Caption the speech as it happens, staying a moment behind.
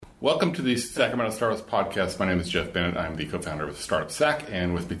Welcome to the Sacramento Startups Podcast. My name is Jeff Bennett. I'm the co-founder of Startup Sac,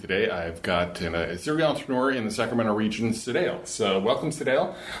 and with me today I've got a serial entrepreneur in the Sacramento region, Sadale. So welcome,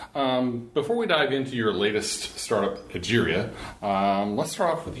 Sadale. Before we dive into your latest startup, Egeria, let's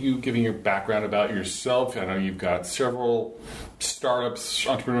start off with you giving your background about yourself. I know you've got several startups,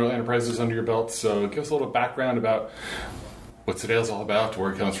 entrepreneurial enterprises under your belt, so give us a little background about what Sadale's all about,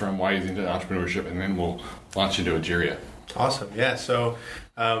 where it comes from, why he's into entrepreneurship, and then we'll launch into Egeria. Awesome. Yeah. So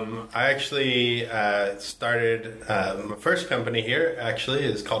I actually started my first company here. Actually,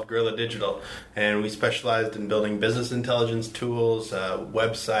 is called Gorilla Digital, and we specialized in building business intelligence tools,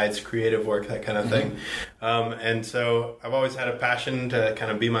 websites, creative work, that kind of thing. And so I've always had a passion to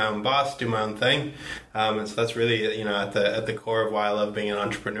kind of be my own boss, do my own thing. And so that's really, at the core of why I love being an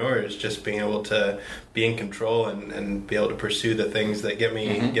entrepreneur, is just being able to be in control and be able to pursue the things that get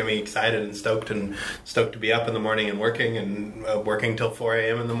me excited and stoked to be up in the morning and working till 4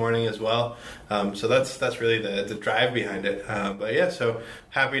 a.m. in the morning as well. So that's really the drive behind it. But yeah, so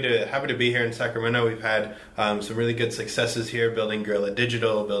happy to be here in Sacramento. We've had some really good successes here, building Gorilla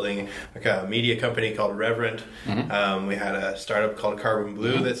Digital, building a media company called Reverent. We had a startup called Carbon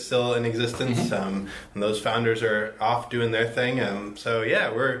Blue that's still in existence, and those founders are off doing their thing. So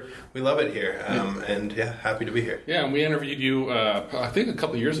yeah, we love it here, and yeah, happy to be here. Yeah, and we interviewed you, I think a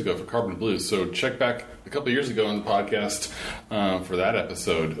couple of years ago for Carbon Blue. So check back a couple of years ago on the podcast for that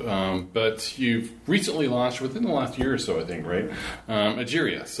episode. But you've recently launched within the last year or so, I think, right?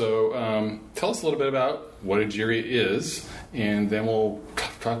 Egeria. So tell us a little bit about what Egeria is, and then we'll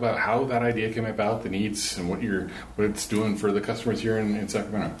talk about how that idea came about, the needs, and what it's doing for the customers here in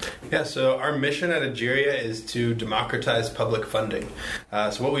Sacramento. Yeah, so our mission at Egeria is to democratize public funding.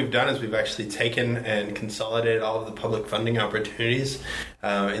 So what we've done is we've actually taken and consolidated all of the public funding opportunities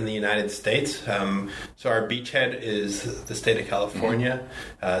in the United States. So our beachhead is the state of California.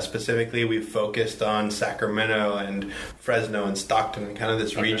 Specifically, we've focused on Sacramento and Fresno and Stockton, and kind of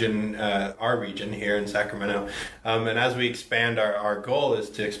this region, our region here in Sacramento. And as we expand, our goal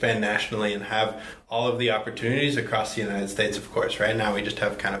is to expand nationally and have all of the opportunities across the United States, of course. Right now, we just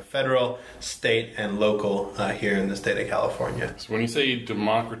have kind of federal, state, and local here in the state of California. So when you say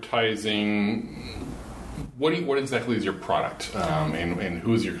democratizing, what exactly is your product, and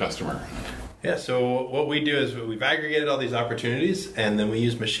who is your customer? Yeah, so what we do is we've aggregated all these opportunities, and then we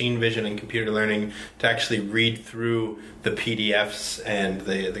use machine vision and computer learning to actually read through the PDFs and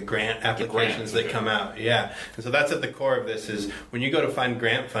the grant applications that come out. Yeah, and so that's at the core of this. Is when you go to find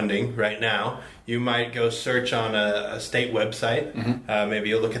grant funding right now, you might go search on a state website. Maybe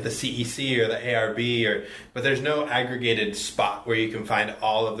you'll look at the CEC or the ARB, but there's no aggregated spot where you can find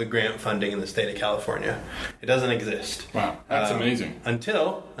all of the grant funding in the state of California. It doesn't exist. Wow, that's amazing.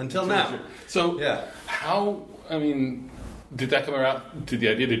 Until now. So yeah, did that come about? Did the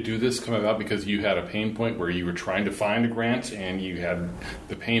idea to do this come about because you had a pain point where you were trying to find a grant and you had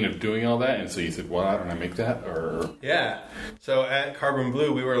the pain of doing all that, and so you said, "Well, why don't I make that?" Or yeah. So at Carbon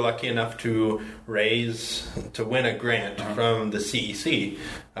Blue, we were lucky enough to win a grant from the CEC.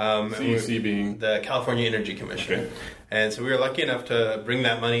 CEC being the California Energy Commission. Okay. And so we were lucky enough to bring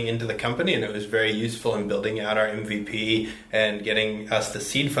that money into the company, and it was very useful in building out our MVP and getting us the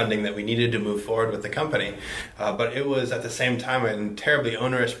seed funding that we needed to move forward with the company. But it was at the same time a terribly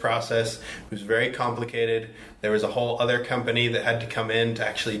onerous process. It was very complicated. There was a whole other company that had to come in to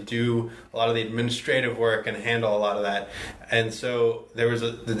actually do a lot of the administrative work and handle a lot of that. And so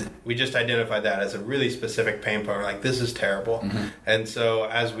we just identified that as a really specific pain point. We're like, this is terrible. And so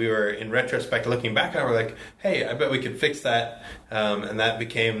as we were in retrospect looking back on it, we're like, hey, I bet we could fix that. And that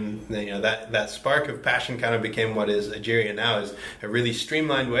became, that spark of passion kind of became what is Egeria now, is a really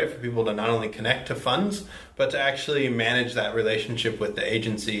streamlined way for people to not only connect to funds, but to actually manage that relationship with the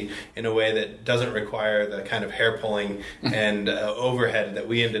agency in a way that doesn't require the kind of hair pulling and overhead that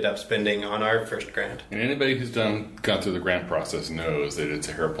we ended up spending on our first grant. And anybody who's gone through the grant process knows that it's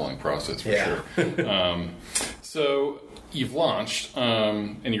a hair pulling process for sure. So you've launched,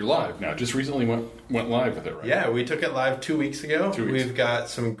 and you're live now. Just recently went live with it, right? Yeah, we took it live 2 weeks ago. We've got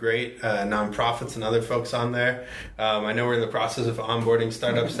some great nonprofits and other folks on there. I know we're in the process of onboarding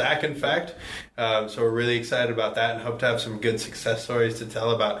Startup Sac, in fact. So we're really excited about that and hope to have some good success stories to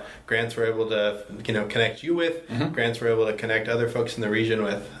tell about grants we're able to connect you with, grants we're able to connect other folks in the region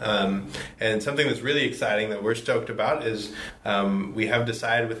with. And something that's really exciting that we're stoked about is we have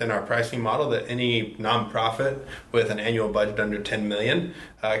decided within our pricing model that any nonprofit with an annual budget under $10 million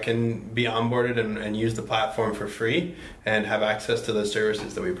can be onboarded and use the platform for free and have access to those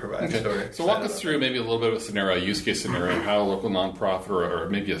services that we provide. Okay. So walk us through maybe a little bit of a scenario, a use case scenario, how a local nonprofit or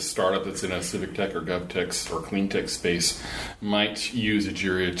maybe a startup that's in a civic tech or gov tech or clean tech space might use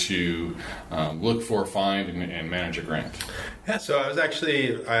Egeria to look for, find, and manage a grant. Yeah, so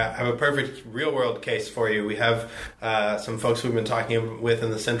I have a perfect real-world case for you. We have some folks we've been talking with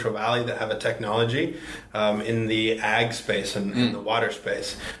in the Central Valley that have a technology in the ag space and in the water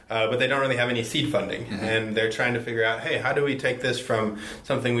space, but they don't really have any seed funding, and they're trying to figure out, hey, how do we take this from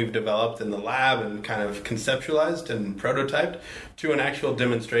something we've developed in the lab and kind of conceptualized and prototyped to an actual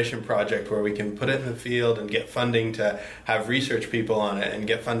demonstration project where we can put it in the field and get funding to have research people on it and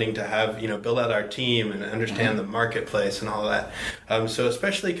get funding to have, build out our team and understand the marketplace and all that. So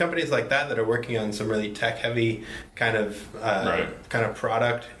especially companies like that are working on some really tech-heavy kind of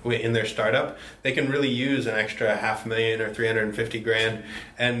product in their startup, they can really use an extra $500,000 or $350,000,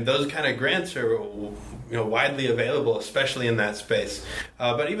 and those kind of grants are widely available, especially in that space.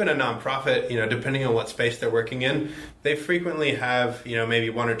 But even a nonprofit, depending on what space they're working in, they frequently have, maybe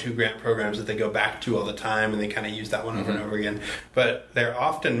 1 or 2 grant programs that they go back to all the time, and they kind of use that one over and over again. But they're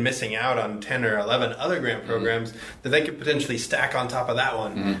often missing out on 10 or 11 other grant programs that they could potentially stack on top of that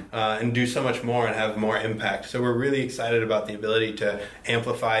one and do so much more and have more impact. So we're really excited about the ability to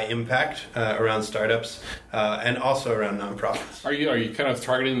amplify impact around startups and also around nonprofits. Are you kind of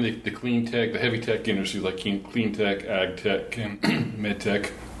targeting the clean tech, the heavy tech industries like clean tech, ag tech, and med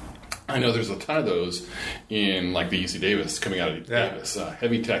tech? I know there's a ton of those in like the UC Davis, coming out of Davis,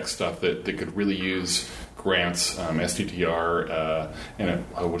 heavy tech stuff that could really use grants, STTR, and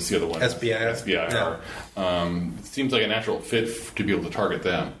what's the other one? SBIR. It seems like a natural fit to be able to target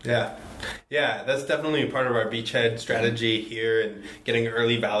them. Yeah, that's definitely part of our beachhead strategy here, and getting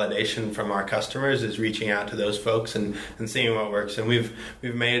early validation from our customers is reaching out to those folks and seeing what works. And we've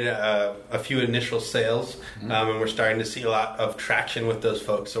made a few initial sales, and we're starting to see a lot of traction with those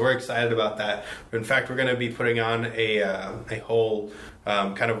folks. So we're excited about that. In fact, we're going to be putting on a whole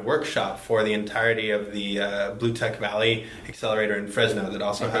kind of workshop for the entirety of the Blue Tech Valley Accelerator in Fresno that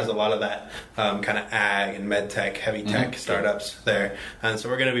also has a lot of that kind of ag and med tech, heavy tech startups there. And so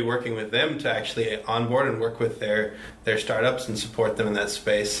we're going to be working with them to actually onboard and work with their startups and support them in that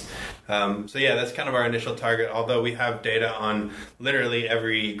space. So yeah, that's kind of our initial target, although we have data on literally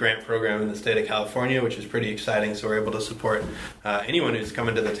every grant program in the state of California, which is pretty exciting. So we're able to support anyone who's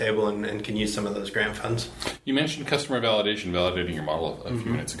coming to the table and can use some of those grant funds. You mentioned customer validating your model a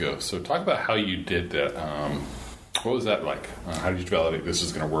few minutes ago. So talk about how you did that. What was that like? How did you validate this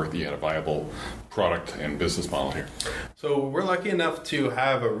is going to work, that you had a viable product and business model here? So we're lucky enough to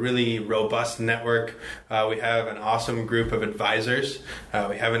have a really robust network. We have an awesome group of advisors.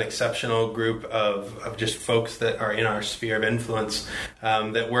 We have an exceptional group of just folks that are in our sphere of influence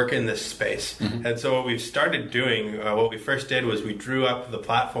that work in this space. And so what we've started doing, what we first did was we drew up the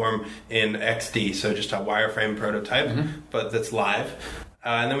platform in XD, so just a wireframe prototype, but that's live.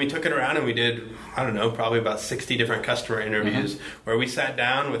 And then we took it around and we did, probably about 60 different customer interviews where we sat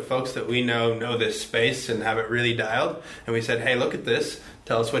down with folks that we know this space and have it really dialed. And we said, hey, look at this.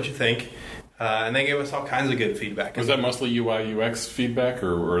 Tell us what you think. And they gave us all kinds of good feedback. Was that mostly UI, UX feedback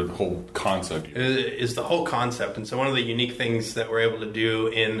or the whole concept? It is the whole concept. And so one of the unique things that we're able to do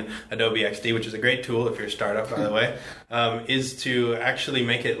in Adobe XD, which is a great tool if you're a startup, by the way, is to actually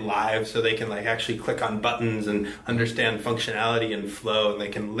make it live so they can actually click on buttons and understand functionality and flow. And they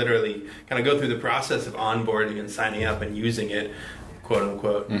can literally kind of go through the process of onboarding and signing up and using it, quote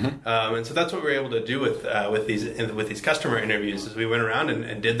unquote. And so that's what we were able to do with these customer interviews. Is we went around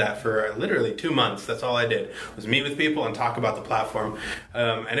and did that for literally 2 months. That's all I did, was meet with people and talk about the platform,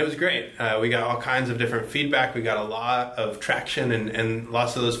 and it was great. We got all kinds of different feedback. We got a lot of traction, and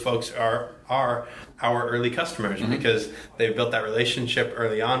lots of those folks are our early customers because they've built that relationship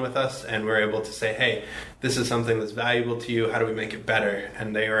early on with us, and we're able to say, hey, this is something that's valuable to you. How do we make it better?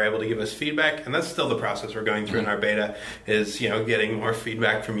 And they are able to give us feedback, and that's still the process we're going through in our beta, is getting more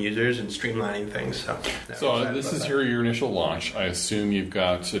feedback from users and streamlining things. So this is your initial launch. I assume you've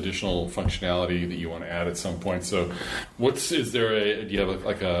got additional functionality that you want to add at some point. So do you have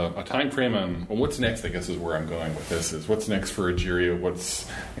a time frame on what's next? I guess is where I'm going with this. Is what's next for Egeria? What's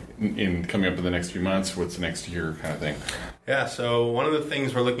in coming up in the next few months? What's next year kind of thing? Yeah, so one of the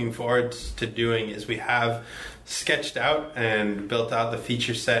things we're looking forward to doing is we have sketched out and built out the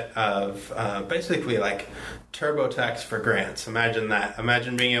feature set of basically like TurboTax for grants. Imagine that.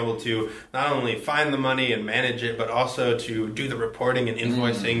 Imagine being able to not only find the money and manage it, but also to do the reporting and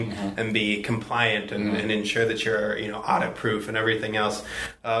invoicing and be compliant and ensure that you're audit proof and everything else.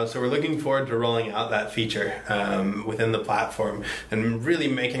 So we're looking forward to rolling out that feature within the platform and really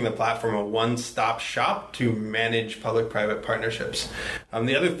making the platform a one-stop shop to manage public-private partnerships.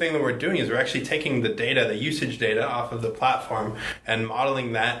 The other thing that we're doing is we're actually taking the data, the usage data off of the platform and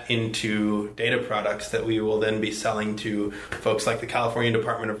modeling that into data products that we will then be selling to folks like the California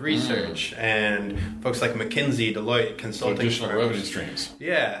Department of Research and folks like McKinsey, Deloitte, consulting firms. Additional revenue streams.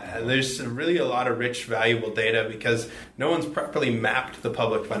 Yeah, there's really a lot of rich, valuable data because no one's properly mapped the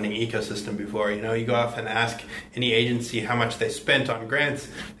public funding ecosystem before. You go off and ask any agency how much they spent on grants,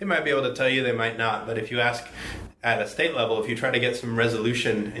 they might be able to tell you, they might not. But if you ask at a state level, if you try to get some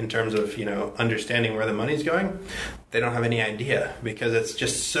resolution in terms of, understanding where the money's going, they don't have any idea because it's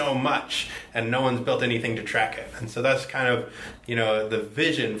just so much and no one's built anything to track it. And so that's kind of, the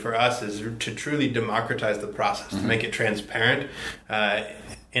vision for us is to truly democratize the process, to make it transparent.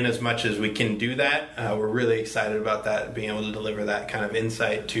 In as much as we can do that, we're really excited about that, being able to deliver that kind of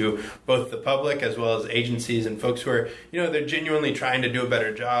insight to both the public as well as agencies and folks who are, they're genuinely trying to do a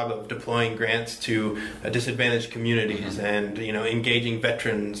better job of deploying grants to disadvantaged communities and, engaging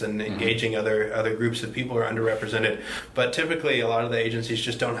veterans and engaging other groups of people who are underrepresented. But typically, a lot of the agencies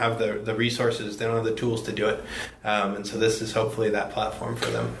just don't have the resources, they don't have the tools to do it. And so this is hopefully that platform for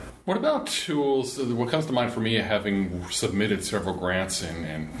them. What about tools? What comes to mind for me, having submitted several grants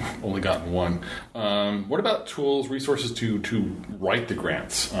and only gotten one, what about tools, resources to write the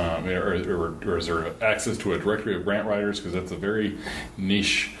grants? Or is there access to a directory of grant writers? Because that's a very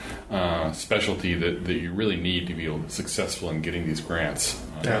niche specialty that you really need to be successful in getting these grants.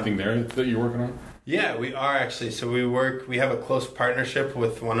 Anything there that you're working on? Yeah, we are actually. So we have a close partnership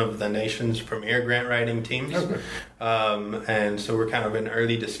with one of the nation's premier grant writing teams. Okay. And so we're kind of in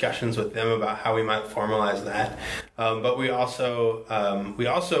early discussions with them about how we might formalize that. But we also,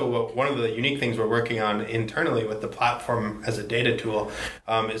 one of the unique things we're working on internally with the platform as a data tool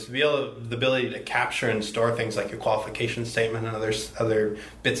is the ability to capture and store things like a qualification statement and other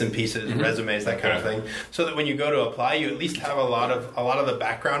bits and pieces, resumes, that kind of thing, so that when you go to apply, you at least have a lot of the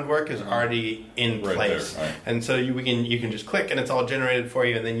background work is already in place, right. And so you can just click and it's all generated for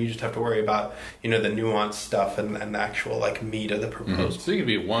you, and then you just have to worry about the nuanced stuff and the actual meat of the proposal. So you can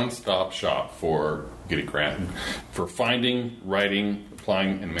be a one-stop shop for getting grant, for finding, writing,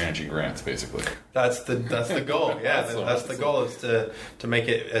 applying, and managing grants, basically. That's the goal. Yeah, that's the goal, is to make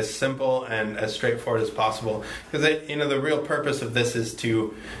it as simple and as straightforward as possible. Because the real purpose of this is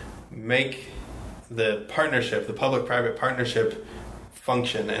to make the partnership, the public-private partnership,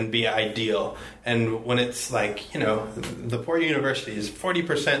 function and be ideal. And when it's the poor universities,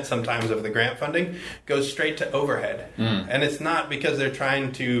 40% sometimes of the grant funding goes straight to overhead. And it's not because they're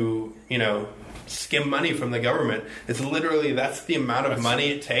trying to, skim money from the government. It's literally, that's the amount of money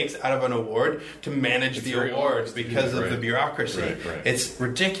it takes out of an award to manage the award because of the bureaucracy. Right. It's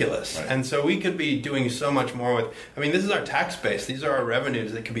ridiculous. Right. And so we could be doing so much more with, this is our tax base. These are our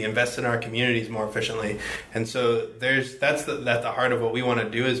revenues that could be invested in our communities more efficiently. And so that's the heart of what we want to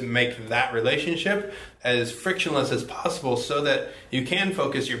do, is make that relationship as frictionless as possible so that you can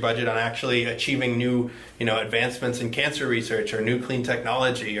focus your budget on actually achieving new, advancements in cancer research or new clean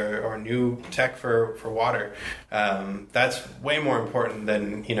technology or new tech for water. That's way more important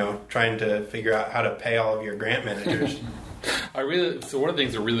than, trying to figure out how to pay all of your grant managers. So one of the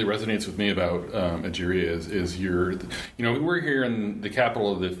things that really resonates with me about Egeria is we're here in the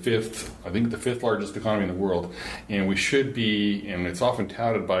capital of the fifth largest economy in the world, and we should be, and it's often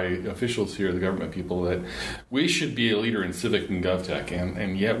touted by officials here, the government people, that we should be a leader in civic and GovTech,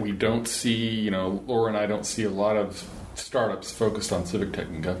 and yet we don't see, Laura and I don't see a lot of startups focused on civic tech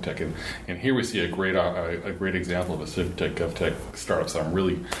and GovTech, and here we see a great example of a civic tech GovTech startup. So I'm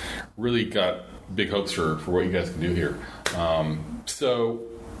really got big hopes for what you guys can do here. So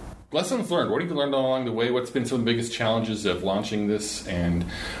lessons learned. What have you learned along the way? What's been some of the biggest challenges of launching this, and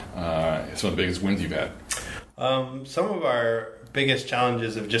some of the biggest wins you've had? Some of our biggest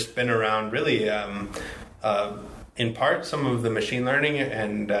challenges have just been around really in part some of the machine learning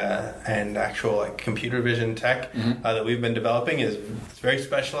and actual like computer vision tech that we've been developing is very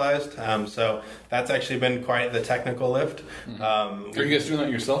specialized. So that's actually been quite the technical lift. Are you guys doing that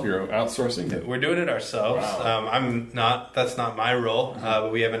yourself? You're outsourcing it? We're doing it ourselves. Wow. That's not my role,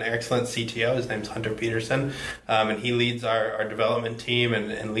 but we have an excellent CTO. His name's Hunter Peterson, and he leads our development team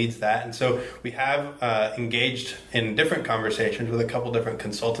and leads that. And so we have engaged in different conversations with a couple different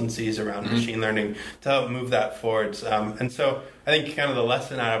consultancies around machine learning to help move that forwards. And so I think kind of the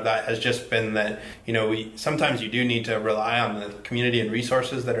lesson out of that has just been that, sometimes you do need to rely on the community and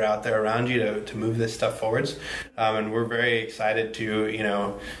resources that are out there around you to move this stuff forwards. And we're very excited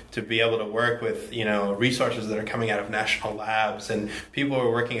to be able to work with, resources that are coming out of national labs and people who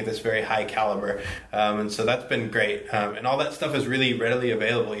are working at this very high caliber. And so that's been great. And all that stuff is really readily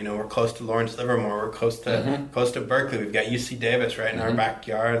available. We're close to Lawrence Livermore. We're close to Berkeley. We've got UC Davis right in our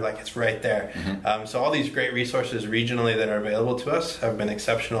backyard. Like, it's right there. So all these great resources regionally that are available to us have been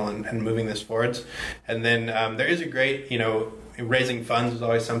exceptional in moving this forwards. And then there is a great, raising funds is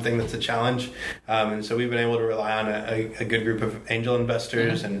always something that's a challenge. And so we've been able to rely on a good group of angel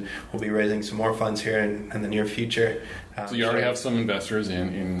investors, and we'll be raising some more funds here in the near future. So you already have some investors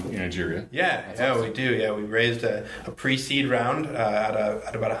in Nigeria. Yeah, awesome. We do. Yeah, we raised a pre-seed round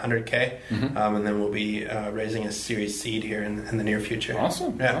at about $100K, and then we'll be raising a Series Seed here in the near future.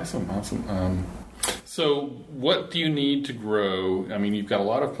 Awesome. Yeah. Awesome. So what do you need to grow? I mean, you've got a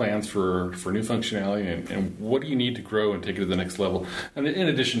lot of plans for new functionality, and what do you need to grow and take it to the next level? And in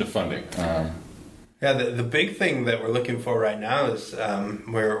addition to funding. Yeah, the big thing that we're looking for right now is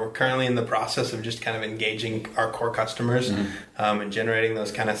we're currently in the process of just kind of engaging our core customers and generating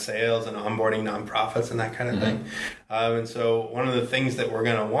those kind of sales and onboarding nonprofits and that kind of thing. And so one of the things that we're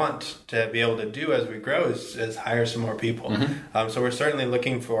going to want to be able to do as we grow is hire some more people. So we're certainly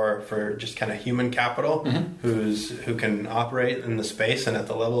looking for just kind of human capital who can operate in the space and at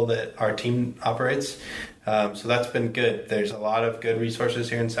the level that our team operates. So that's been good. There's a lot of good resources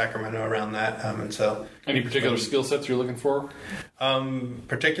here in Sacramento around that. And so, any particular skill sets you're looking for?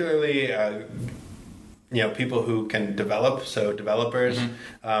 Particularly, people who can develop, so developers,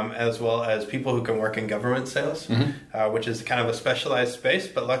 as well as people who can work in government sales, which is kind of a specialized space.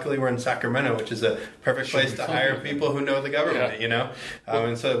 But luckily, we're in Sacramento, which is a perfect place to hire people who know the government.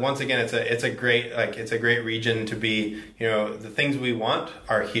 And so once again, it's a great region to be. The things we want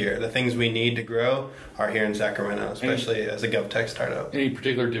are here. The things we need to grow are here in Sacramento, especially as a GovTech startup. Any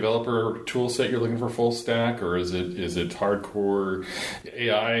particular developer tool set you're looking for full stack, or is it hardcore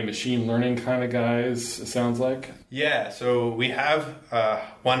AI machine learning kind of guys? It sounds like. Yeah, so we have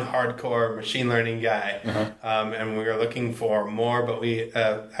one hardcore machine learning guy, and we are looking for more, but we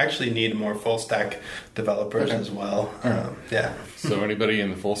actually need more full stack developers as well. Yeah. So anybody in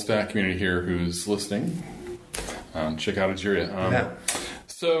the full stack community here who's listening, check out Ageria.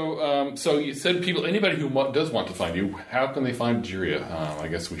 So you said anybody who does want to find you, how can they find Ageria? I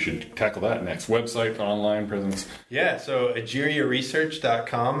guess we should tackle that next. Website, online presence. Yeah, so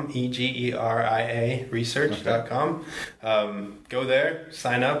egeriaresearch.com, EGERIA research.com. Go there,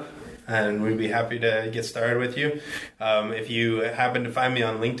 sign up, and we'd be happy to get started with you. If you happen to find me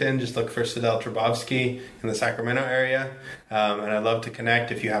on LinkedIn, just look for Sadel Trabovsky in the Sacramento area. And I'd love to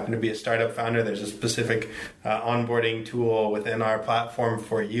connect. If you happen to be a startup founder, there's a specific onboarding tool within our platform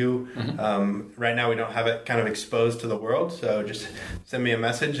for you. Right now, we don't have it kind of exposed to the world, so just send me a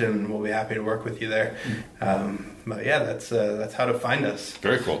message and we'll be happy to work with you there. But yeah, that's how to find us.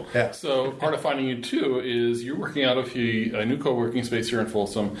 Very cool. Yeah. So part of finding you too is you're working out of a new co-working space here in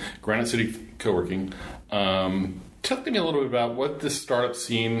Folsom, Granite City Co-working. Talk to me a little bit about what this startup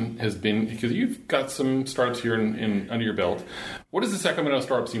scene has been, because you've got some startups here in under your belt. What is the Sacramento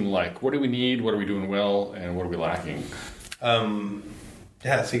startup scene like? What do we need? What are we doing well? And what are we lacking?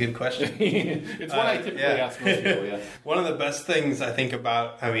 Yeah, that's a good question. It's what I typically ask most people, yeah. One of the best things I think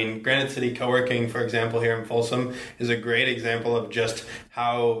about, Granite City Co-working, for example, here in Folsom, is a great example of just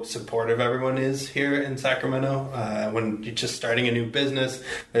how supportive everyone is here in Sacramento. When you're just starting a new business,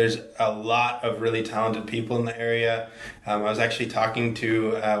 there's a lot of really talented people in the area. I was actually talking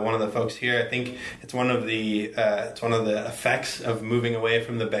to one of the folks here. I think it's one of the effects of moving away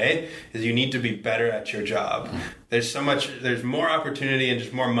from the Bay is you need to be better at your job. There's more opportunity and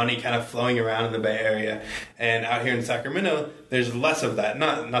just more money kind of flowing around in the Bay Area. And out here in Sacramento, there's less of that.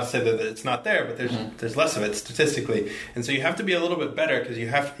 Not to say that it's not there, but there's less of it statistically. And so you have to be a little bit better because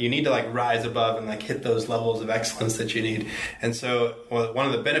you need to like rise above and like hit those levels of excellence that you need. And so one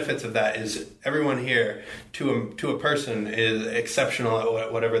of the benefits of that is everyone here to a person is exceptional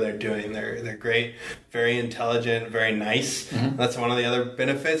at whatever they're doing. They're great, very intelligent, very nice. That's one of the other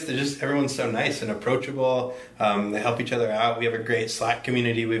benefits. Everyone's so nice and approachable. They help each other out. We have a great Slack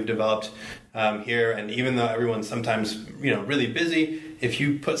community we've developed here, and even though everyone's sometimes really busy, if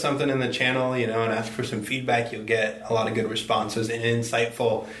you put something in the channel and ask for some feedback, you'll get a lot of good responses and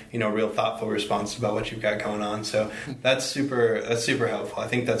insightful, real thoughtful responses about what you've got going on. So that's super helpful. I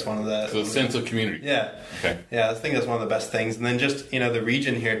think that's one of the sense of community. Yeah. Okay. Yeah, I think that's one of the best things. And then just the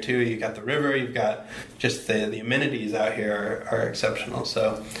region here too. You got the river. You've got just the amenities out here are exceptional.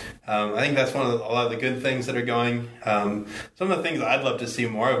 So I think that's a lot of the good things that are going. Some of the things I'd love to see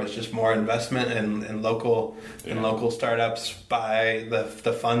more of is just more investment in local startups by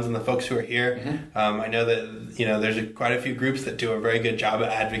the funds and the folks who are here. I know that there's quite a few groups that do a very good job at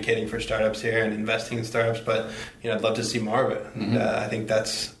advocating for startups here and investing in startups, but I'd love to see more of it. And I think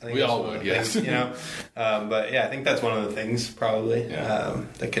we all would, yes. But yeah, I think that's one of the things probably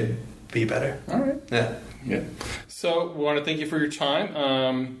that could be better. All right. Yeah. So we want to thank you for your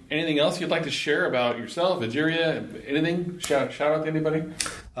time. Anything else you'd like to share about yourself, Egeria? Anything? Shout out to anybody?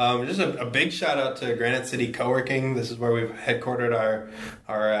 Just a big shout out to Granite City Co-working. This is where we've headquartered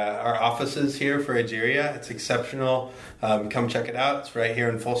our offices here for Egeria. It's exceptional. Come check it out. It's right here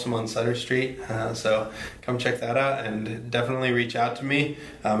in Folsom on Sutter Street. So come check that out, and definitely reach out to me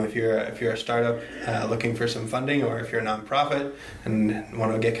if you're a startup looking for some funding, or if you're a nonprofit and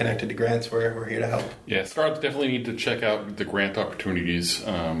want to get connected to grants. We're here to help. Yeah, startups definitely need to check out the grant opportunities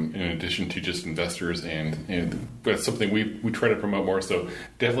in addition to just investors, and that's something we try to promote more. So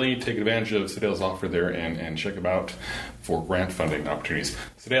definitely take advantage of Sedale's offer there and check them out for grant funding opportunities.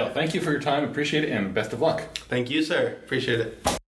 Sedale, thank you for your time. Appreciate it, and best of luck. Thank you, sir. Appreciate it.